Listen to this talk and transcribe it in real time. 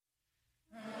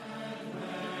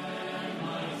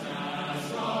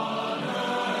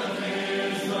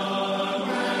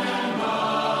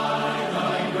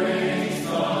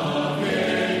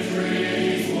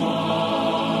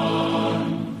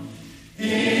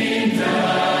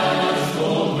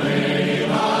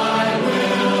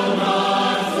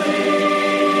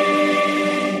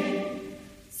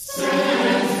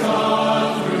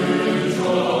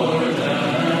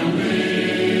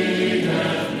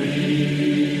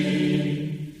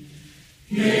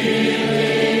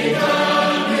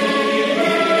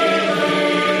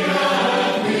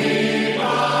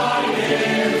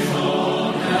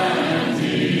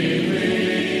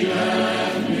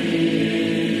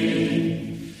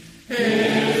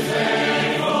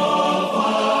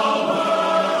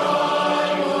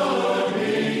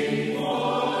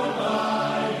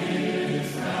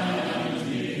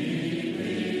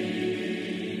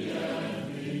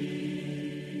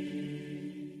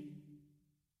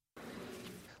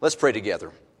Let's pray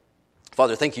together.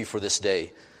 Father, thank you for this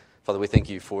day. Father, we thank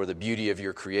you for the beauty of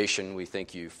your creation. We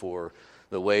thank you for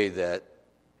the way that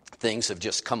things have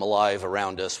just come alive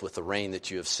around us with the rain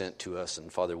that you have sent to us.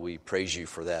 And Father, we praise you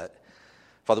for that.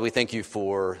 Father, we thank you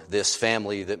for this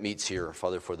family that meets here.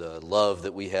 Father, for the love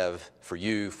that we have for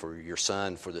you, for your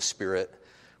Son, for the Spirit,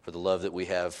 for the love that we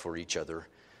have for each other.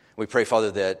 We pray, Father,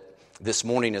 that this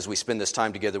morning as we spend this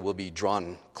time together, we'll be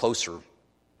drawn closer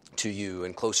to you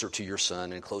and closer to your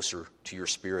Son and closer to your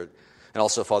Spirit, and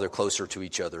also, Father, closer to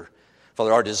each other.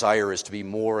 Father, our desire is to be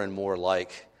more and more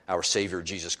like our Savior,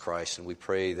 Jesus Christ, and we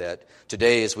pray that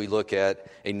today as we look at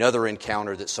another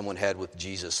encounter that someone had with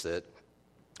Jesus, that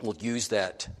we'll use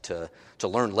that to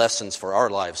learn lessons for our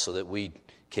lives so that we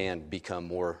can become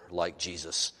more like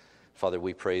Jesus. Father,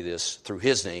 we pray this through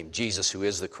his name, Jesus, who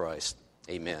is the Christ.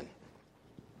 Amen.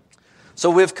 So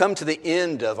we've come to the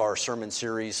end of our sermon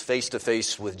series, Face to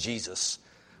Face with Jesus.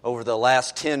 Over the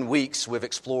last 10 weeks, we've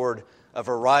explored a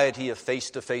variety of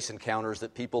face-to-face encounters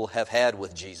that people have had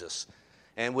with Jesus.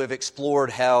 And we've explored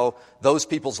how those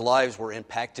people's lives were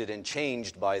impacted and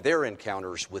changed by their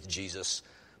encounters with Jesus.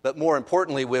 But more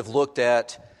importantly, we've looked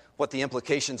at what the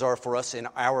implications are for us in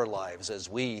our lives as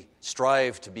we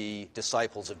strive to be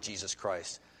disciples of Jesus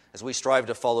Christ, as we strive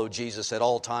to follow Jesus at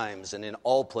all times and in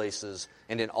all places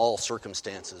and in all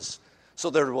circumstances. So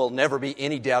there will never be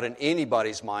any doubt in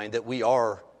anybody's mind that we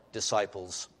are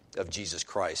disciples of Jesus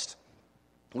Christ.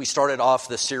 We started off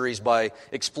this series by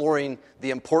exploring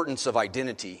the importance of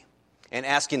identity and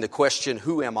asking the question,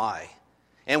 who am I?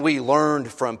 And we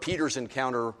learned from Peter's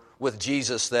encounter with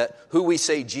Jesus that who we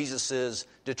say Jesus is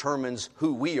determines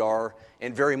who we are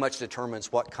and very much determines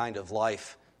what kind of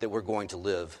life that we're going to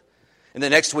live. And the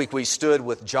next week we stood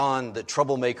with John, the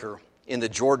troublemaker, in the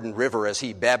Jordan River as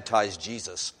he baptized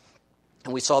Jesus.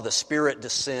 And we saw the Spirit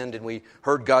descend and we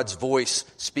heard God's voice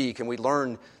speak. And we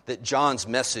learned that John's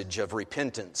message of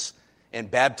repentance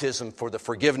and baptism for the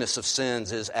forgiveness of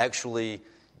sins is actually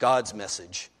God's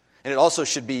message. And it also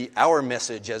should be our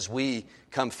message as we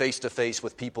come face to face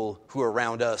with people who are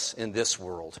around us in this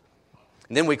world.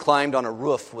 And then we climbed on a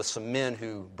roof with some men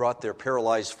who brought their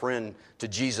paralyzed friend to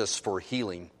Jesus for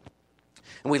healing.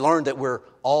 And we learned that we're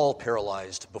all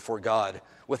paralyzed before God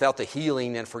without the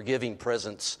healing and forgiving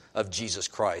presence of Jesus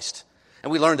Christ.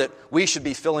 And we learned that we should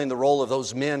be filling the role of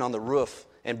those men on the roof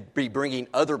and be bringing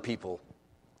other people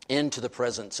into the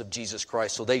presence of Jesus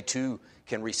Christ so they too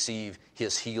can receive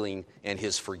his healing and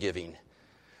his forgiving.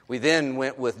 We then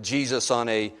went with Jesus on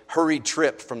a hurried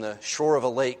trip from the shore of a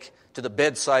lake to the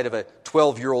bedside of a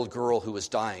 12-year-old girl who was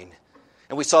dying.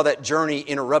 And we saw that journey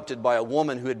interrupted by a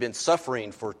woman who had been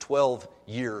suffering for 12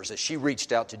 years as she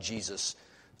reached out to Jesus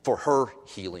for her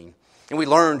healing. And we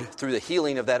learned through the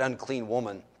healing of that unclean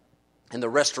woman and the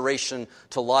restoration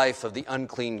to life of the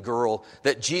unclean girl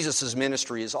that Jesus'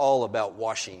 ministry is all about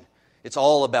washing. It's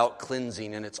all about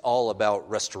cleansing, and it's all about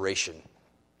restoration.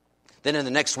 Then in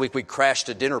the next week, we crashed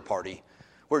a dinner party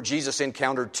where Jesus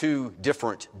encountered two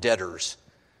different debtors.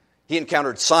 He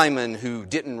encountered Simon, who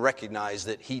didn't recognize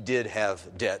that he did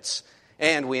have debts.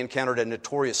 And we encountered a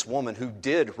notorious woman who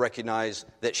did recognize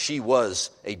that she was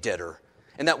a debtor.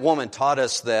 And that woman taught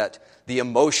us that the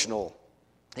emotional,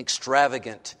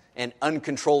 extravagant, and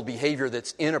uncontrolled behavior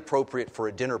that's inappropriate for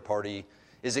a dinner party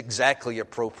is exactly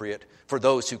appropriate for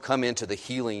those who come into the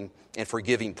healing and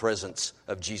forgiving presence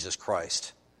of Jesus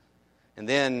Christ. And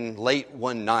then late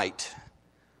one night,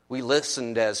 we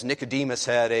listened as Nicodemus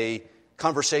had a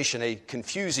conversation, a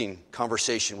confusing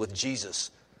conversation with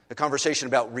Jesus, a conversation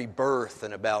about rebirth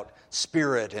and about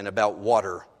spirit and about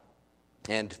water.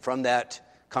 And from that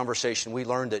conversation, we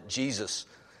learned that Jesus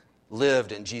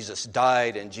lived and Jesus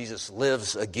died and Jesus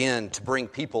lives again to bring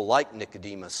people like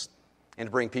Nicodemus and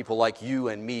to bring people like you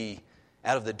and me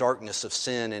out of the darkness of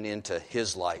sin and into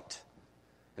his light.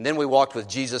 And then we walked with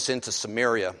Jesus into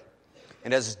Samaria.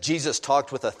 And as Jesus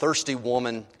talked with a thirsty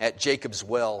woman at Jacob's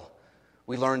well,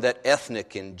 we learned that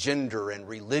ethnic and gender and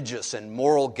religious and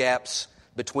moral gaps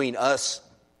between us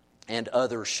and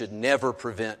others should never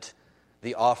prevent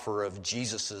the offer of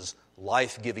Jesus'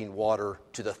 life-giving water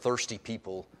to the thirsty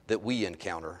people that we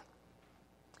encounter.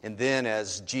 And then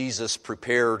as Jesus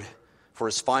prepared for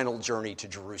his final journey to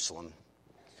Jerusalem,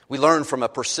 we learned from a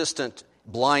persistent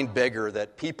blind beggar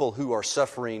that people who are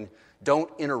suffering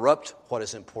don't interrupt what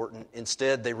is important.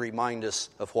 Instead, they remind us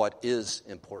of what is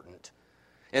important.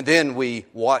 And then we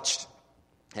watched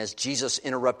as Jesus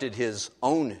interrupted his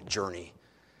own journey.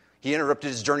 He interrupted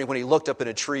his journey when he looked up at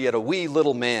a tree at a wee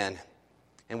little man.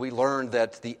 And we learned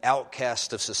that the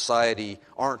outcasts of society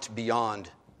aren't beyond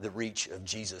the reach of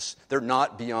Jesus. They're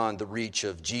not beyond the reach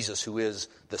of Jesus, who is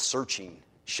the searching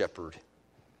shepherd.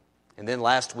 And then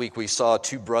last week we saw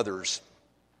two brothers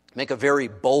make a very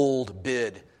bold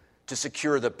bid to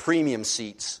secure the premium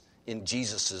seats in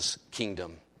Jesus'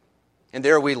 kingdom. And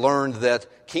there we learned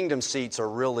that kingdom seats are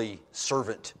really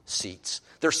servant seats.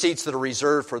 They're seats that are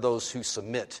reserved for those who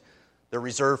submit. They're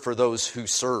reserved for those who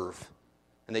serve.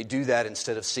 And they do that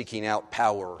instead of seeking out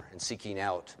power and seeking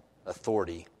out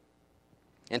authority.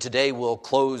 And today we'll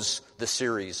close the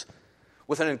series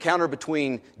with an encounter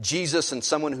between Jesus and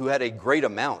someone who had a great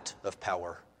amount of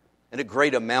power and a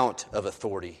great amount of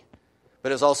authority,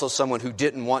 but is also someone who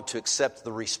didn't want to accept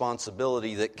the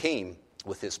responsibility that came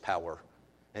with his power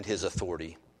and his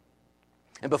authority.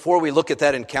 And before we look at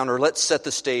that encounter, let's set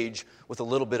the stage with a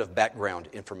little bit of background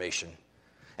information.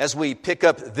 As we pick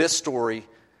up this story,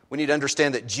 we need to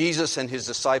understand that Jesus and his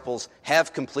disciples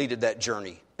have completed that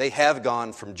journey. They have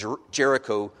gone from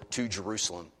Jericho to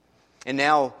Jerusalem. And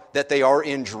now that they are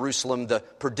in Jerusalem, the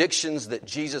predictions that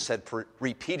Jesus had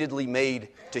repeatedly made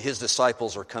to his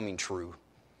disciples are coming true.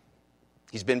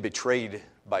 He's been betrayed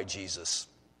by Jesus.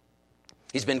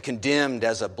 He's been condemned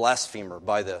as a blasphemer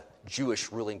by the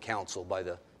Jewish ruling council, by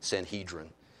the Sanhedrin.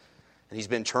 And he's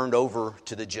been turned over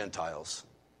to the Gentiles.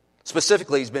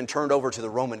 Specifically, he's been turned over to the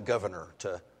Roman governor,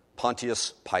 to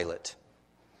Pontius Pilate.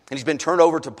 And he's been turned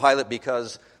over to Pilate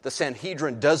because the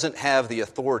Sanhedrin doesn't have the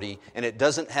authority and it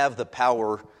doesn't have the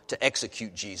power to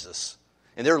execute Jesus.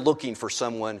 And they're looking for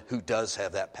someone who does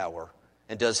have that power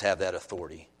and does have that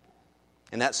authority.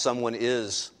 And that someone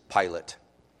is Pilate.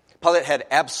 Pilate had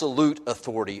absolute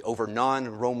authority over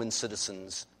non-Roman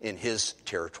citizens in his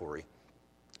territory.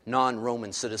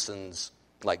 Non-Roman citizens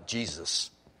like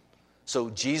Jesus. So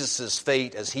Jesus'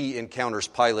 fate as he encounters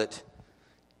Pilate,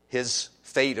 his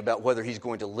fate about whether he's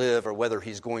going to live or whether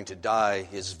he's going to die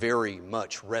is very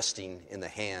much resting in the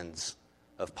hands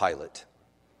of Pilate.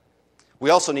 We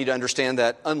also need to understand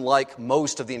that unlike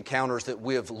most of the encounters that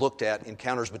we have looked at,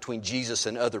 encounters between Jesus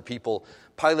and other people,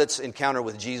 Pilate's encounter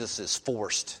with Jesus is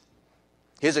forced.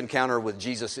 His encounter with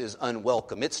Jesus is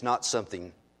unwelcome. It's not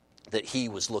something that he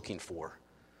was looking for.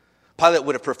 Pilate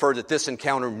would have preferred that this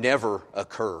encounter never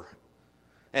occur.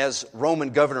 As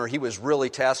Roman governor, he was really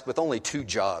tasked with only two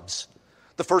jobs.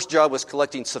 The first job was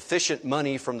collecting sufficient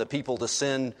money from the people to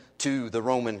send to the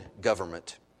Roman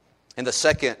government. And the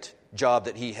second job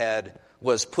that he had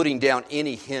was putting down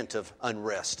any hint of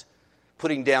unrest,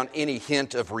 putting down any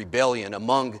hint of rebellion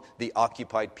among the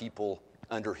occupied people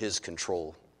under his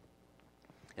control.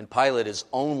 And Pilate is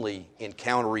only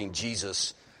encountering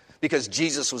Jesus because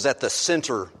Jesus was at the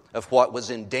center of what was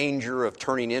in danger of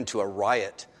turning into a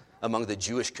riot among the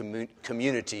Jewish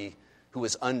community who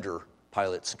was under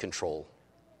Pilate's control.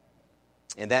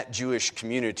 And that Jewish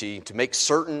community, to make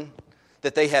certain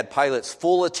that they had Pilate's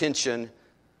full attention,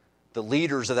 the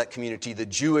leaders of that community, the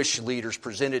Jewish leaders,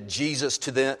 presented Jesus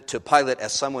to Pilate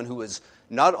as someone who was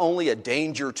not only a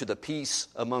danger to the peace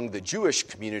among the Jewish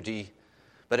community,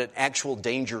 but an actual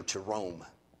danger to Rome.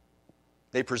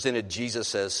 They presented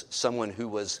Jesus as someone who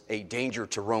was a danger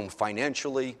to Rome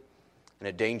financially and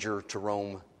a danger to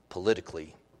Rome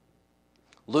politically.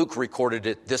 Luke recorded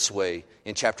it this way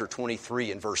in chapter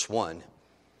 23 and verse 1.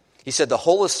 He said, "The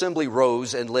whole assembly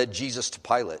rose and led Jesus to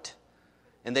Pilate.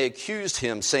 And they accused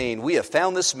him, saying, 'We have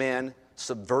found this man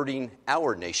subverting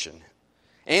our nation.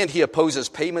 And he opposes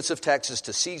payments of taxes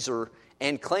to Caesar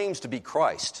and claims to be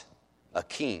Christ, a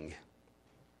king.'"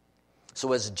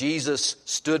 So as Jesus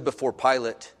stood before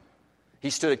Pilate, he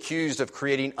stood accused of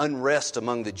creating unrest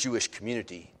among the Jewish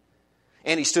community.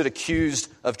 And he stood accused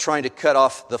of trying to cut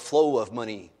off the flow of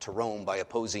money to Rome by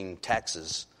opposing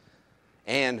taxes.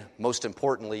 And most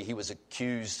importantly, he was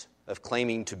accused of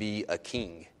claiming to be a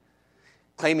king.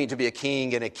 Claiming to be a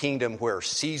king in a kingdom where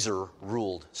Caesar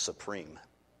ruled supreme.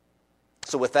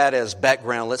 So with that as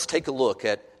background, let's take a look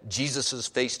at Jesus'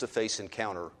 face-to-face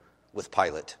encounter with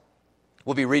Pilate.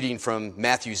 We'll be reading from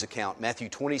Matthew's account, Matthew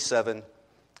 27.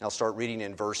 I'll start reading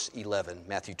in verse 11,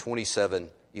 Matthew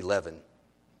 27:11.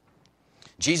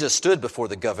 Jesus stood before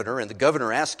the governor, and the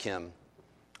governor asked him,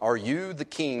 "Are you the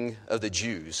king of the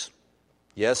Jews?"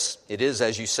 "Yes, it is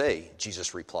as you say,"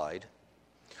 Jesus replied.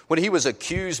 When he was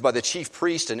accused by the chief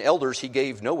priests and elders, he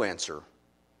gave no answer.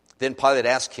 Then Pilate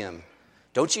asked him,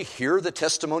 "Don't you hear the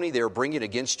testimony they are bringing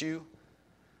against you?"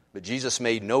 But Jesus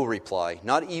made no reply,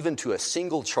 not even to a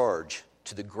single charge,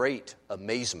 to the great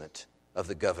amazement of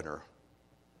the governor.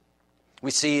 We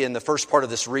see in the first part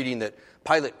of this reading that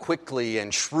Pilate quickly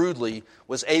and shrewdly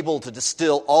was able to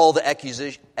distill all the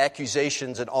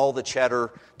accusations and all the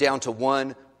chatter down to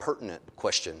one pertinent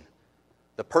question.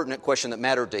 The pertinent question that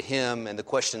mattered to him and the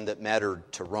question that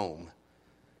mattered to Rome.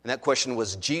 And that question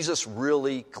was Jesus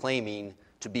really claiming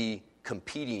to be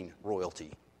competing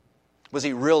royalty? Was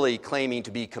he really claiming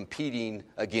to be competing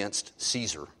against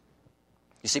Caesar?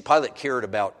 You see, Pilate cared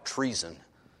about treason.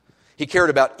 He cared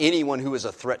about anyone who was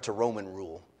a threat to Roman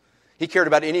rule. He cared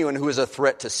about anyone who was a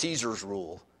threat to Caesar's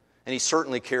rule. And he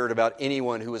certainly cared about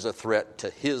anyone who was a threat to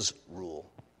his rule.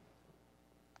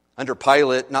 Under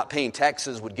Pilate, not paying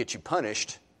taxes would get you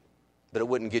punished, but it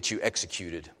wouldn't get you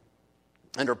executed.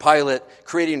 Under Pilate,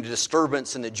 creating a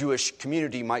disturbance in the Jewish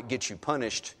community might get you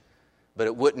punished, but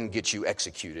it wouldn't get you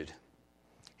executed.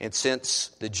 And since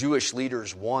the Jewish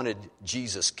leaders wanted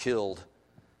Jesus killed,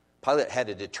 Pilate had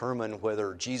to determine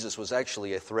whether Jesus was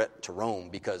actually a threat to Rome,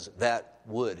 because that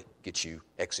would get you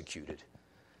executed.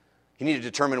 He needed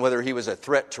to determine whether he was a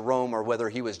threat to Rome or whether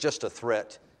he was just a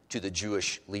threat to the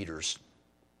Jewish leaders.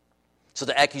 So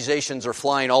the accusations are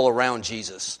flying all around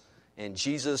Jesus, and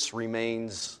Jesus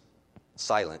remains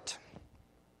silent.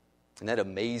 And that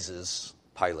amazes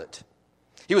Pilate.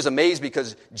 He was amazed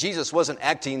because Jesus wasn't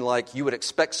acting like you would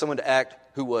expect someone to act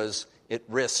who was at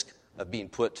risk of being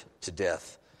put to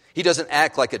death. He doesn't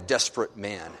act like a desperate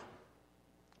man.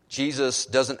 Jesus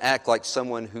doesn't act like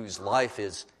someone whose life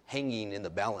is hanging in the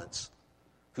balance,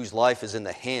 whose life is in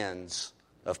the hands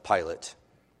of Pilate.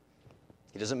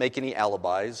 He doesn't make any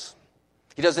alibis.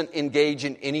 He doesn't engage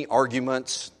in any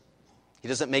arguments. He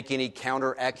doesn't make any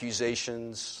counter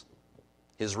accusations.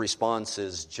 His response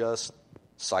is just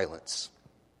silence.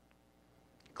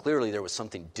 Clearly, there was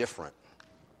something different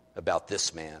about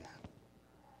this man.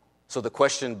 So the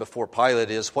question before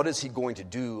Pilate is, what is he going to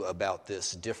do about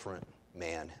this different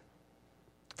man?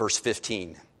 Verse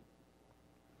 15.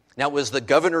 Now it was the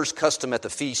governor's custom at the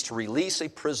feast to release a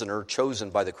prisoner chosen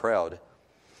by the crowd.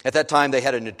 At that time they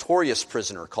had a notorious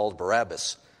prisoner called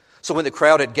Barabbas. So when the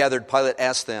crowd had gathered, Pilate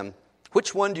asked them,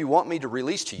 "Which one do you want me to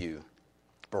release to you,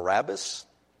 Barabbas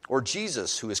or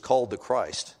Jesus, who is called the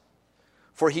Christ?"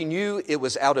 For he knew it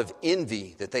was out of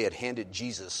envy that they had handed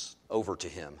Jesus over to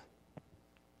him.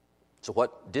 So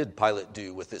what did Pilate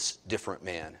do with this different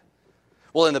man?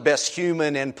 Well, in the best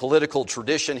human and political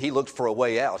tradition, he looked for a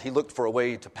way out. He looked for a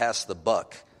way to pass the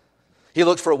buck. He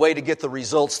looked for a way to get the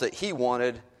results that he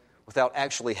wanted without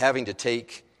actually having to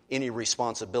take any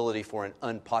responsibility for an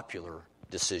unpopular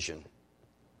decision.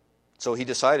 So he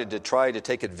decided to try to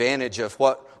take advantage of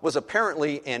what was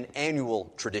apparently an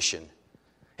annual tradition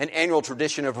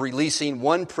of releasing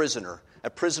one prisoner,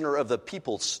 a prisoner of the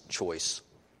people's choice.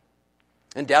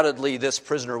 Undoubtedly, this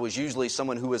prisoner was usually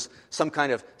someone who was some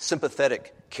kind of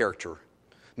sympathetic character.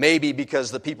 Maybe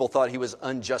because the people thought he was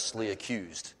unjustly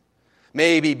accused.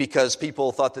 Maybe because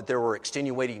people thought that there were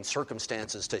extenuating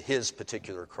circumstances to his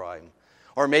particular crime.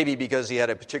 Or maybe because he had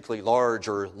a particularly large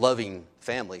or loving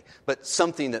family. But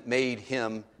something that made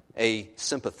him a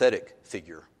sympathetic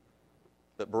figure.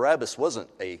 But Barabbas wasn't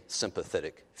a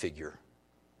sympathetic figure.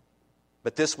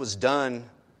 But this was done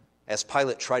as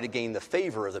Pilate tried to gain the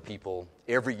favor of the people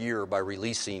every year by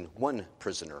releasing one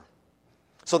prisoner.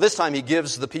 So this time he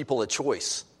gives the people a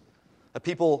choice.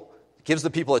 Gives the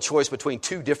people a choice between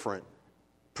two different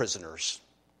prisoners.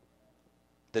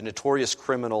 The notorious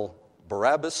criminal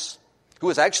Barabbas, who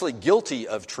was actually guilty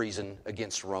of treason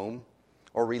against Rome,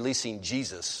 or releasing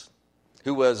Jesus,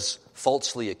 who was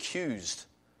falsely accused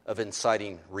of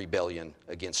inciting rebellion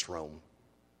against Rome.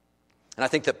 And I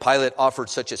think that Pilate offered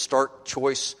such a stark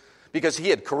choice because he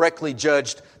had correctly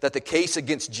judged that the case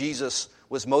against Jesus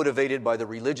was motivated by the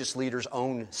religious leaders'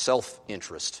 own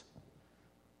self-interest.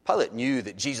 Pilate knew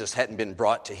that Jesus hadn't been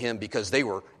brought to him because they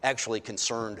were actually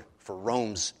concerned for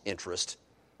Rome's interest.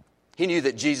 He knew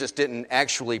that Jesus didn't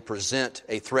actually present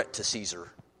a threat to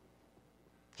Caesar.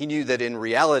 He knew that in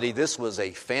reality this was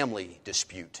a family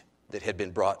dispute that had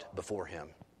been brought before him.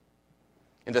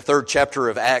 In the 3rd chapter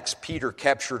of Acts, Peter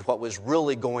captured what was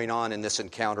really going on in this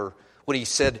encounter when he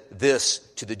said this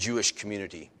to the Jewish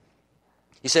community.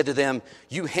 He said to them,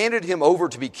 "You handed him over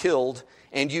to be killed,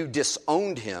 and you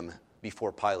disowned him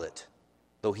before Pilate,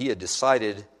 though he had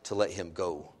decided to let him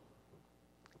go."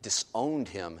 Disowned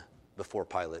him before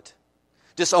Pilate.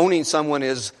 Disowning someone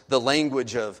is the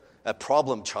language of a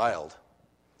problem child,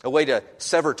 a way to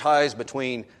sever ties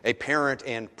between a parent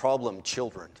and problem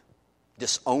children.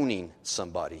 Disowning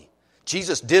somebody.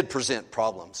 Jesus did present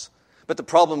problems, but the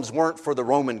problems weren't for the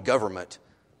Roman government.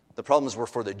 The problems were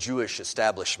for the Jewish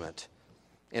establishment.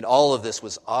 And all of this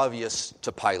was obvious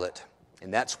to Pilate,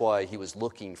 and that's why he was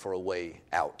looking for a way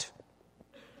out.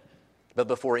 But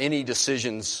before any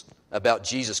decisions about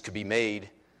Jesus could be made,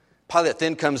 Pilate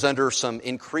then comes under some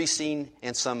increasing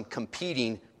and some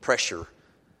competing pressure,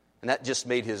 and that just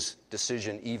made his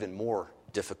decision even more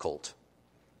difficult.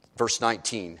 Verse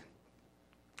 19.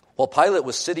 While Pilate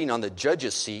was sitting on the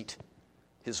judge's seat,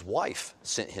 his wife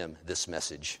sent him this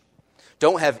message.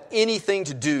 Don't have anything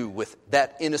to do with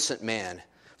that innocent man,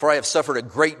 for I have suffered a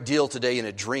great deal today in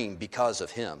a dream because of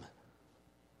him."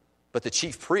 But the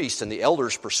chief priests and the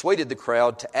elders persuaded the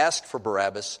crowd to ask for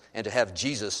Barabbas and to have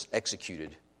Jesus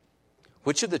executed.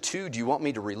 "Which of the two do you want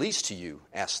me to release to you?"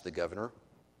 asked the governor.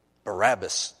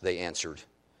 "Barabbas," they answered.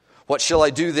 "What shall I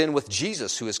do then with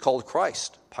Jesus, who is called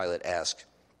Christ?" Pilate asked.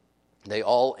 They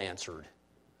all answered,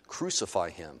 "Crucify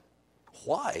him."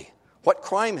 "Why? What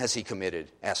crime has he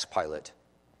committed?" asked Pilate.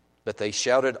 But they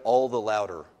shouted all the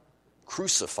louder,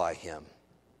 "Crucify him."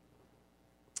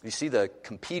 You see the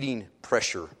competing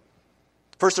pressure.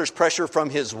 First, there's pressure from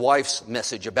his wife's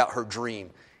message about her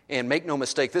dream. And make no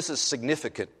mistake, this is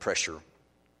significant pressure.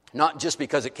 Not just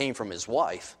because it came from his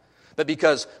wife, but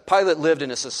because Pilate lived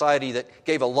in a society that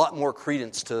gave a lot more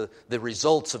credence to the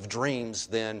results of dreams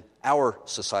than our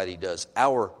society does,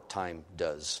 our time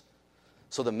does.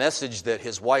 So the message that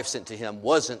his wife sent to him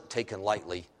wasn't taken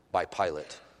lightly by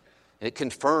Pilate. And it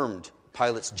confirmed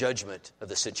Pilate's judgment of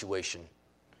the situation.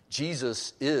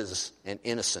 Jesus is an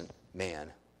innocent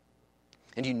man.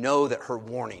 And you know that her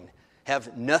warning,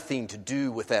 have nothing to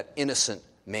do with that innocent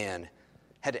man,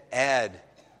 had to add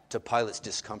to Pilate's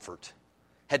discomfort,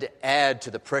 had to add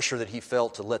to the pressure that he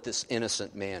felt to let this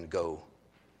innocent man go.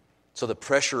 So the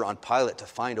pressure on Pilate to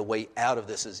find a way out of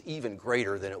this is even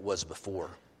greater than it was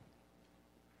before.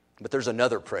 But there's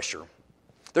another pressure.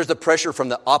 There's the pressure from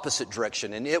the opposite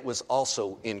direction, and it was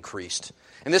also increased.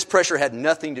 And this pressure had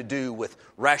nothing to do with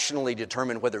rationally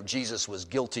determine whether Jesus was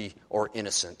guilty or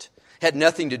innocent. It had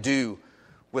nothing to do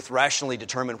with rationally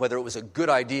determine whether it was a good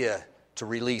idea to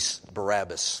release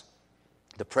Barabbas.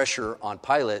 The pressure on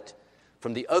Pilate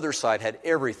from the other side had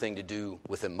everything to do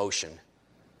with emotion.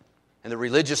 And the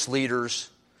religious leaders,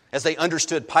 as they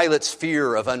understood Pilate's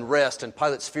fear of unrest and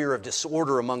Pilate's fear of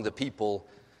disorder among the people,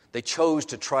 they chose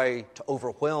to try to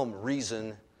overwhelm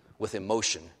reason with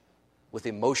emotion, with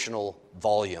emotional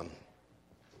volume.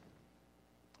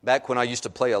 Back when I used to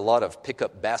play a lot of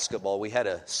pickup basketball, we had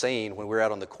a saying when we were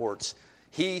out on the courts,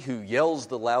 "He who yells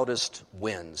the loudest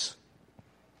wins."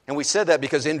 And we said that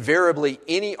because invariably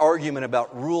any argument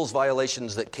about rules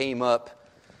violations that came up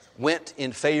went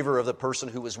in favor of the person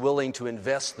who was willing to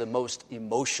invest the most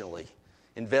emotionally,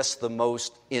 invest the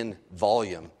most in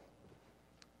volume.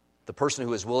 The person who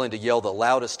was willing to yell the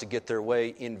loudest to get their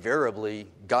way invariably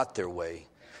got their way.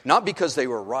 Not because they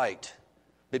were right,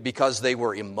 but because they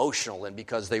were emotional and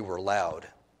because they were loud.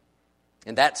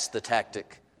 And that's the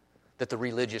tactic that the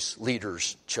religious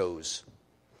leaders chose.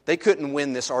 They couldn't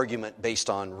win this argument based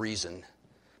on reason,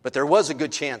 but there was a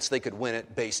good chance they could win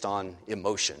it based on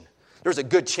emotion. There's a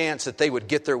good chance that they would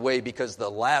get their way because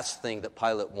the last thing that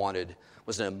Pilate wanted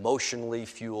was an emotionally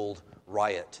fueled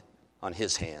riot on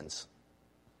his hands.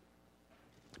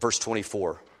 Verse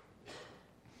 24.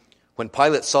 When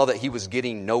Pilate saw that he was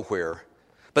getting nowhere,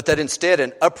 but that instead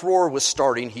an uproar was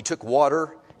starting, he took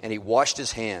water and he washed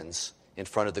his hands in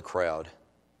front of the crowd.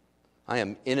 "I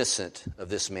am innocent of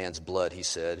this man's blood," he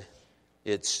said.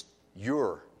 "It's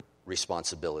your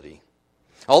responsibility."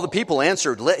 All the people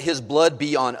answered, "Let his blood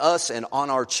be on us and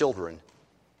on our children."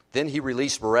 Then he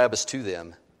released Barabbas to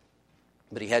them,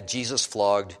 but he had Jesus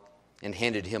flogged and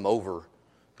handed him over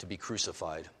to be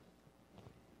crucified.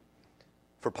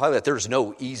 For Pilate, there's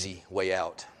no easy way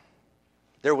out.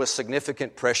 There was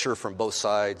significant pressure from both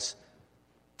sides,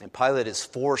 and Pilate is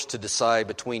forced to decide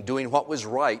between doing what was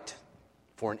right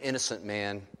for an innocent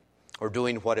man or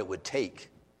doing what it would take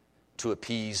to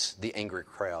appease the angry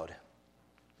crowd.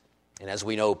 And as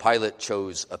we know, Pilate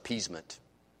chose appeasement.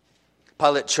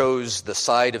 Pilate chose the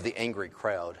side of the angry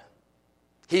crowd.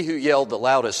 He who yelled the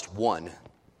loudest won.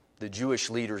 The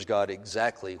Jewish leaders got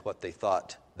exactly what they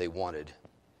thought they wanted.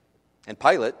 And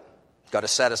Pilate got a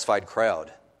satisfied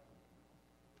crowd.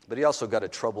 But he also got a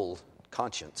troubled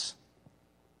conscience.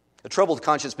 A troubled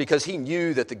conscience because he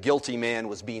knew that the guilty man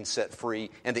was being set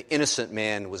free and the innocent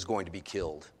man was going to be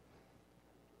killed.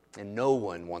 And no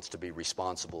one wants to be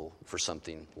responsible for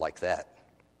something like that.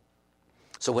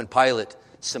 So when Pilate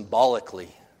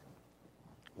symbolically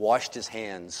washed his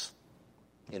hands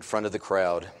in front of the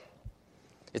crowd,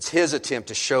 it's his attempt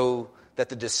to show that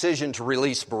the decision to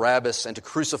release Barabbas and to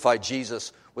crucify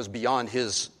Jesus was beyond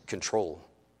his control.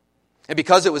 And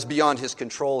because it was beyond his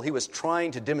control, he was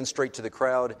trying to demonstrate to the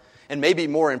crowd, and maybe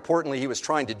more importantly, he was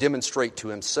trying to demonstrate to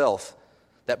himself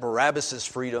that Barabbas'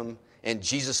 freedom and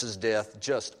Jesus' death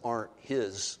just aren't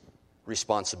his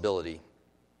responsibility.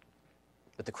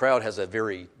 But the crowd has a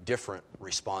very different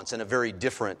response and a very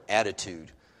different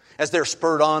attitude. As they're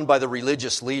spurred on by the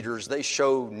religious leaders, they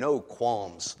show no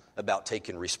qualms about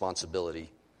taking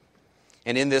responsibility.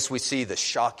 And in this we see the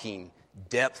shocking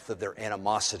depth of their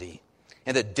animosity.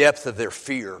 and the depth of their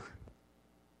fear,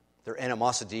 their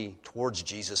animosity towards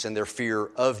Jesus and their fear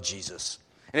of Jesus.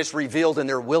 And it's revealed in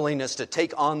their willingness to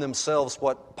take on themselves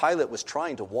what Pilate was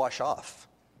trying to wash off.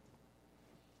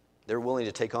 They're willing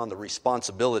to take on the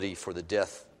responsibility for the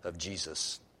death of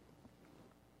Jesus.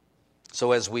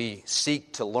 So as we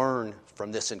seek to learn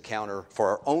from this encounter for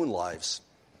our own lives,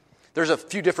 there's a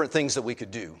few different things that we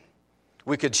could do.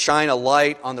 We could shine a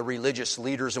light on the religious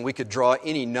leaders, and we could draw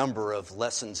any number of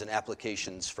lessons and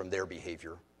applications from their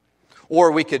behavior.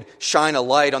 Or we could shine a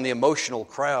light on the emotional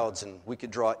crowds, and we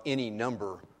could draw any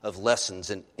number of lessons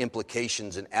and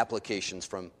implications and applications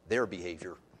from their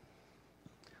behavior.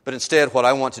 But instead, what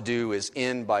I want to do is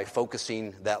end by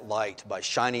focusing that light, by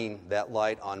shining that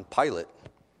light on Pilate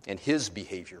and his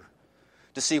behavior,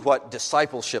 to see what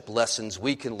discipleship lessons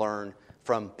we can learn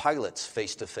from Pilate's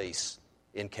face-to-face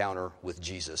encounter with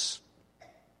Jesus.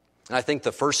 And I think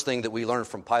the first thing that we learn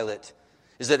from Pilate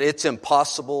is that it's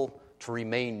impossible to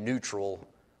remain neutral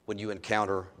when you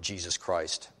encounter Jesus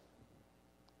Christ.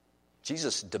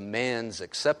 Jesus demands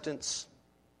acceptance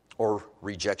or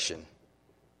rejection.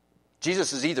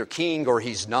 Jesus is either king or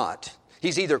he's not.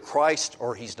 He's either Christ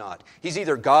or he's not. He's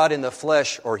either God in the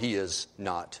flesh or he is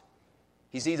not.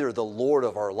 He's either the Lord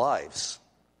of our lives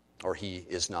or he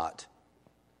is not.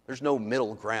 There's no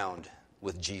middle ground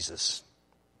with Jesus.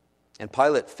 And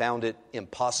Pilate found it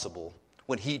impossible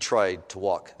when he tried to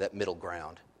walk that middle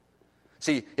ground.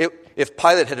 See, if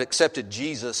Pilate had accepted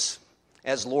Jesus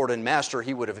as Lord and Master,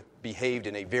 he would have behaved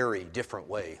in a very different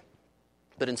way.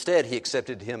 But instead, he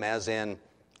accepted him as an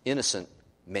innocent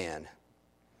man.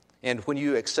 And when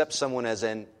you accept someone as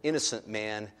an innocent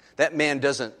man, that man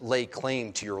doesn't lay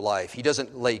claim to your life. He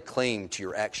doesn't lay claim to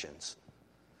your actions.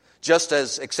 Just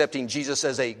as accepting Jesus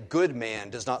as a good man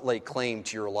does not lay claim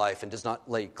to your life and does not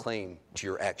lay claim to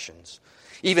your actions.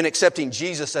 Even accepting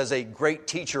Jesus as a great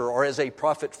teacher or as a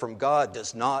prophet from God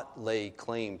does not lay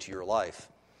claim to your life.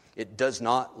 It does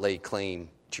not lay claim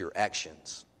to your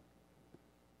actions.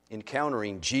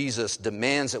 Encountering Jesus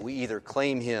demands that we either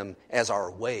claim him as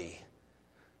our way,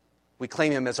 we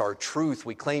claim him as our truth,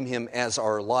 we claim him as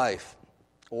our life,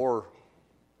 or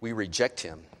we reject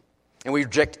him. And we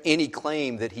reject any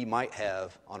claim that he might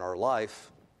have on our life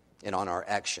and on our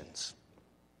actions.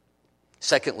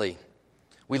 Secondly,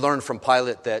 we learn from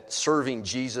Pilate that serving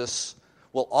Jesus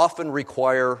will often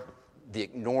require the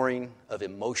ignoring of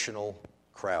emotional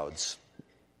crowds.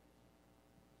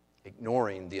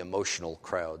 Ignoring the emotional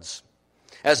crowds.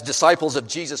 As disciples of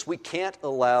Jesus, we can't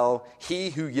allow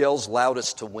he who yells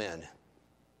loudest to win.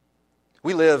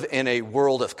 We live in a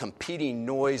world of competing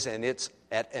noise, and it's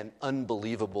at an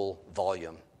unbelievable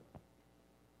volume.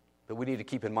 But we need to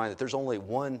keep in mind that there's only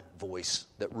one voice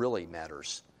that really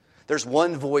matters. There's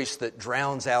one voice that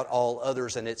drowns out all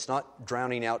others, and it's not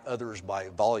drowning out others by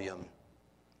volume,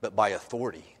 but by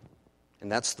authority.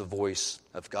 And that's the voice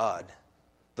of God,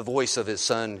 the voice of his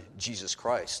Son, Jesus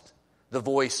Christ, the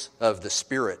voice of the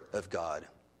Spirit of God.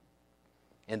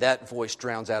 And that voice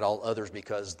drowns out all others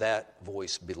because that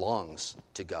voice belongs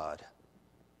to God.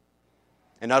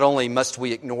 And not only must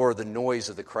we ignore the noise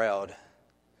of the crowd,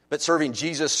 but serving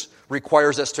Jesus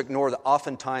requires us to ignore the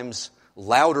oftentimes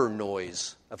louder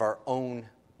noise of our own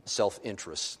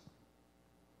self-interest.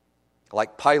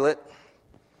 Like Pilate,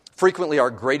 frequently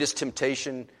our greatest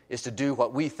temptation is to do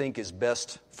what we think is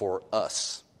best for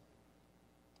us,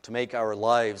 to make our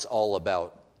lives all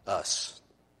about us,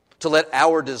 to let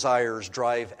our desires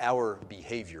drive our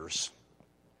behaviors.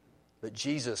 But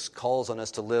Jesus calls on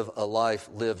us to live a life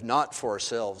lived not for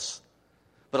ourselves,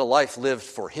 but a life lived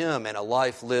for him and a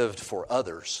life lived for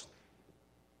others.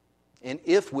 And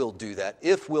if we'll do that,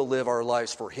 if we'll live our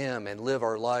lives for him and live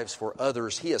our lives for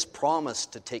others, he has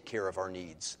promised to take care of our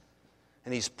needs.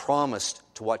 And he's promised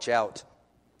to watch out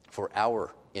for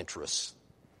our interests.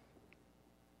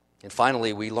 And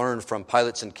finally, we learn from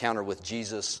Pilate's encounter with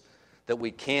Jesus that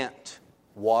we can't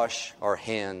wash our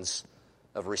hands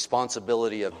of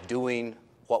responsibility of doing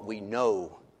what we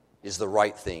know is the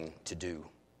right thing to do.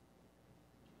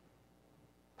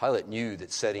 Pilate knew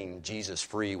that setting Jesus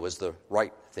free was the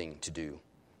right thing to do.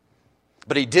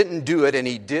 But he didn't do it, and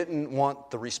he didn't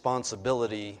want the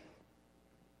responsibility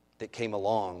that came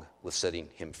along with setting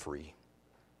him free.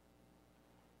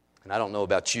 And I don't know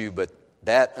about you, but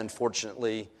that,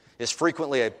 unfortunately, is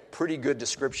frequently a pretty good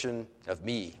description of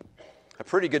me, a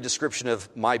pretty good description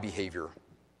of my behavior.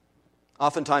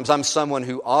 Oftentimes, I'm someone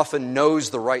who often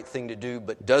knows the right thing to do,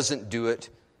 but doesn't do it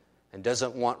and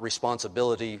doesn't want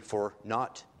responsibility for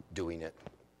not doing it.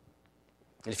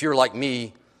 And if you're like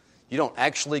me, you don't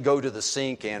actually go to the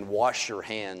sink and wash your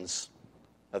hands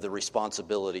of the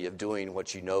responsibility of doing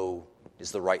what you know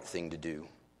is the right thing to do.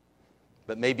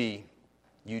 But maybe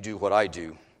you do what I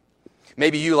do.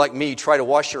 Maybe you, like me, try to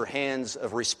wash your hands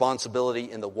of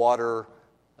responsibility in the water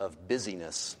of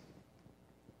busyness.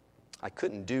 I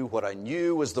couldn't do what I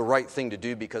knew was the right thing to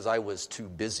do because I was too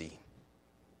busy.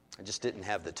 I just didn't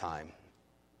have the time.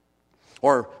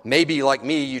 Or maybe, like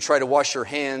me, you try to wash your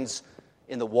hands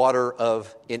in the water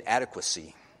of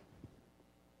inadequacy.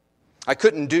 I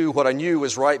couldn't do what I knew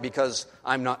was right because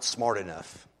I'm not smart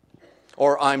enough,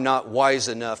 or I'm not wise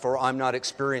enough, or I'm not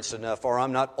experienced enough, or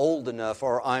I'm not old enough,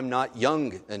 or I'm not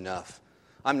young enough.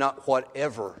 I'm not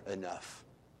whatever enough.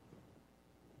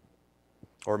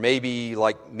 Or maybe,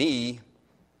 like me,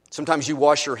 sometimes you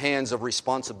wash your hands of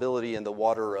responsibility in the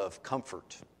water of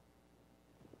comfort.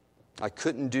 I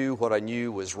couldn't do what I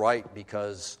knew was right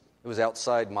because it was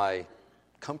outside my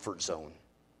comfort zone.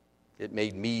 It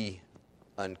made me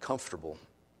uncomfortable.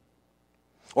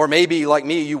 Or maybe, like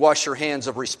me, you wash your hands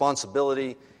of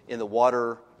responsibility in the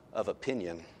water of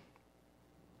opinion.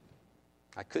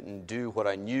 I couldn't do what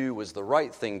I knew was the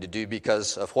right thing to do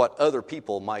because of what other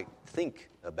people might think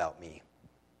about me.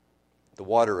 The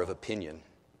water of opinion.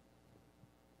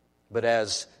 But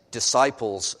as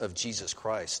disciples of Jesus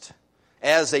Christ,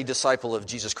 as a disciple of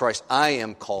Jesus Christ, I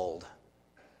am called.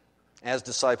 As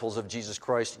disciples of Jesus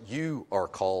Christ, you are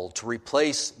called to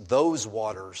replace those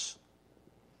waters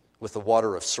with the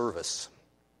water of service.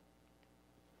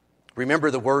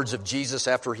 Remember the words of Jesus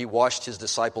after he washed his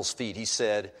disciples' feet. He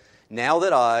said, "Now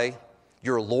that I,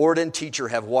 your Lord and teacher,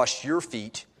 have washed your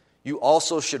feet, you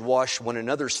also should wash one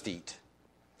another's feet.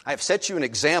 I have set you an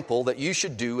example that you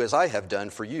should do as I have done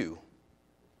for you."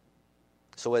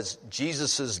 So as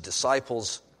Jesus'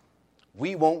 disciples,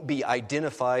 we won't be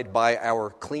identified by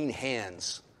our clean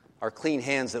hands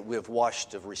that we have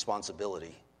washed of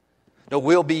responsibility. No,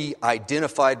 we'll be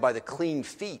identified by the clean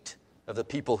feet of the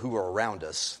people who are around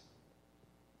us.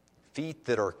 Feet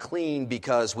that are clean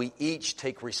because we each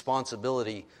take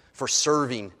responsibility for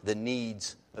serving the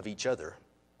needs of each other.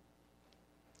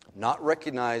 Not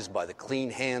recognized by the clean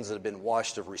hands that have been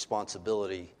washed of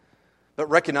responsibility, but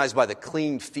recognized by the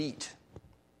clean feet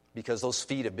because those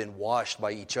feet have been washed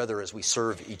by each other as we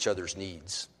serve each other's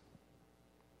needs.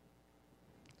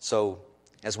 So,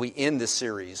 as we end this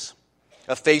series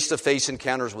of face-to-face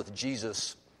encounters with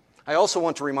Jesus, I also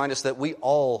want to remind us that we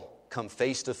all come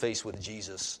face-to-face with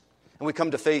Jesus. And we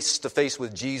come to face-to-face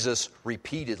with Jesus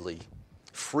repeatedly,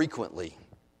 frequently.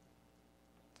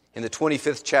 In the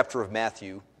 25th chapter of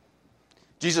Matthew,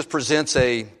 Jesus presents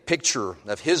a picture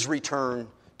of his return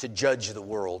to judge the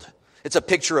world. It's a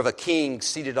picture of a king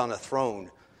seated on a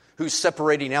throne who's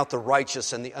separating out the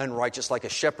righteous and the unrighteous like a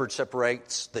shepherd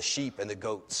separates the sheep and the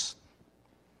goats.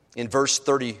 In verse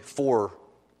 34,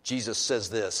 Jesus says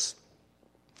this.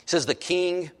 He says, "The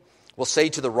king will say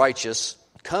to the righteous,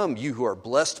 'Come, you who are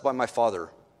blessed by my Father,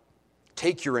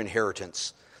 take your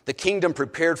inheritance, the kingdom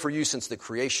prepared for you since the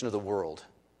creation of the world.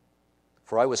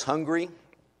 For I was hungry,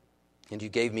 and you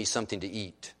gave me something to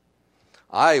eat.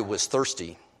 I was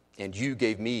thirsty, and you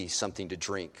gave me something to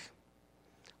drink.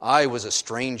 I was a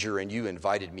stranger, and you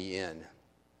invited me in.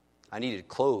 I needed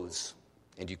clothes,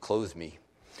 and you clothed me.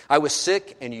 I was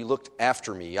sick, and you looked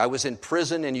after me. I was in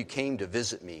prison, and you came to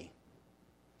visit me.'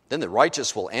 Then the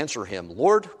righteous will answer him,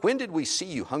 'Lord, when did we see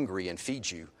you hungry and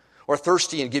feed you, or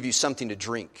thirsty and give you something to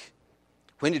drink?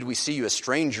 When did we see you a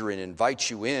stranger and invite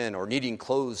you in, or needing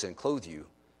clothes and clothe you?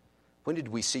 When did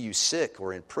we see you sick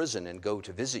or in prison and go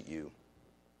to visit you?'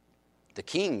 The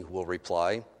king will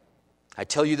reply, 'I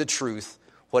tell you the truth,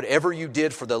 whatever you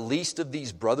did for the least of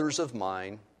these brothers of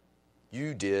mine,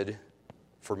 you did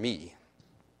for me.'"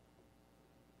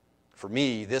 For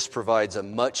me, this provides a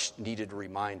much-needed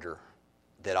reminder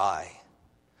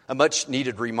a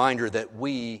much-needed reminder that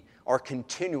we are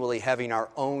continually having our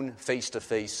own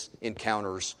face-to-face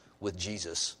encounters with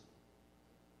Jesus.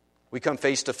 We come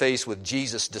face-to-face with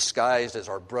Jesus disguised as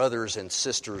our brothers and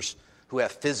sisters who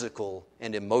have physical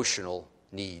and emotional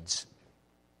needs.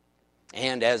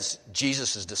 And as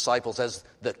Jesus' disciples, as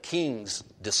the King's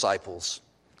disciples,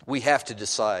 we have to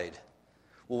decide,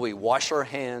 will we wash our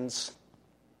hands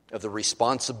of the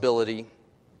responsibility,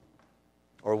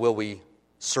 or will we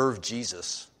serve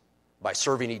Jesus by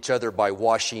serving each other by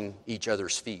washing each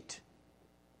other's feet?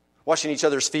 Washing each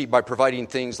other's feet by providing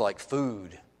things like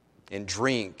food and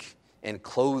drink and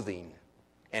clothing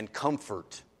and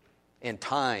comfort and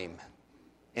time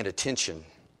and attention.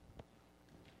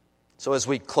 So as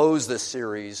we close this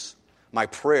series, my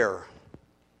prayer,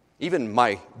 even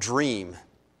my dream,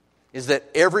 is that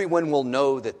everyone will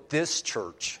know that this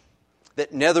church,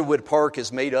 that Netherwood Park,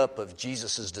 is made up of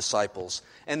Jesus' disciples.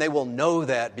 And they will know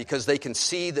that because they can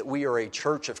see that we are a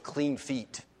church of clean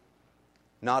feet,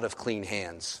 not of clean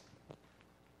hands.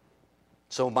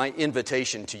 So my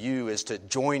invitation to you is to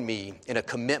join me in a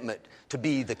commitment to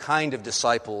be the kind of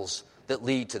disciples that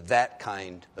lead to that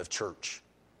kind of church.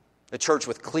 A church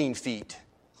with clean feet,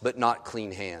 but not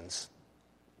clean hands.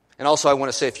 And also I want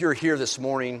to say, if you're here this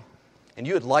morning and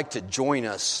you would like to join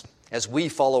us as we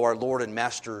follow our Lord and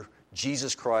Master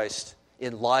Jesus Christ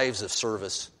in lives of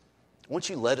service, won't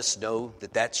you let us know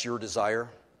that that's your desire?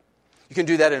 You can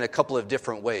do that in a couple of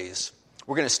different ways.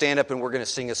 We're going to stand up and we're going to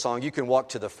sing a song. You can walk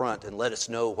to the front and let us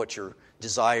know what your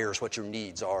desires, what your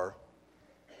needs are.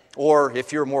 Or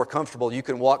if you're more comfortable, you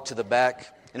can walk to the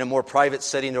back. In a more private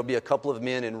setting, there'll be a couple of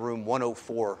men in room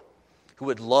 104 who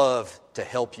would love to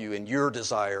help you in your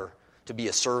desire to be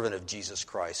a servant of Jesus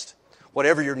Christ.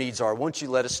 Whatever your needs are, won't you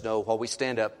let us know while we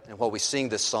stand up and while we sing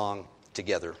this song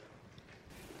together?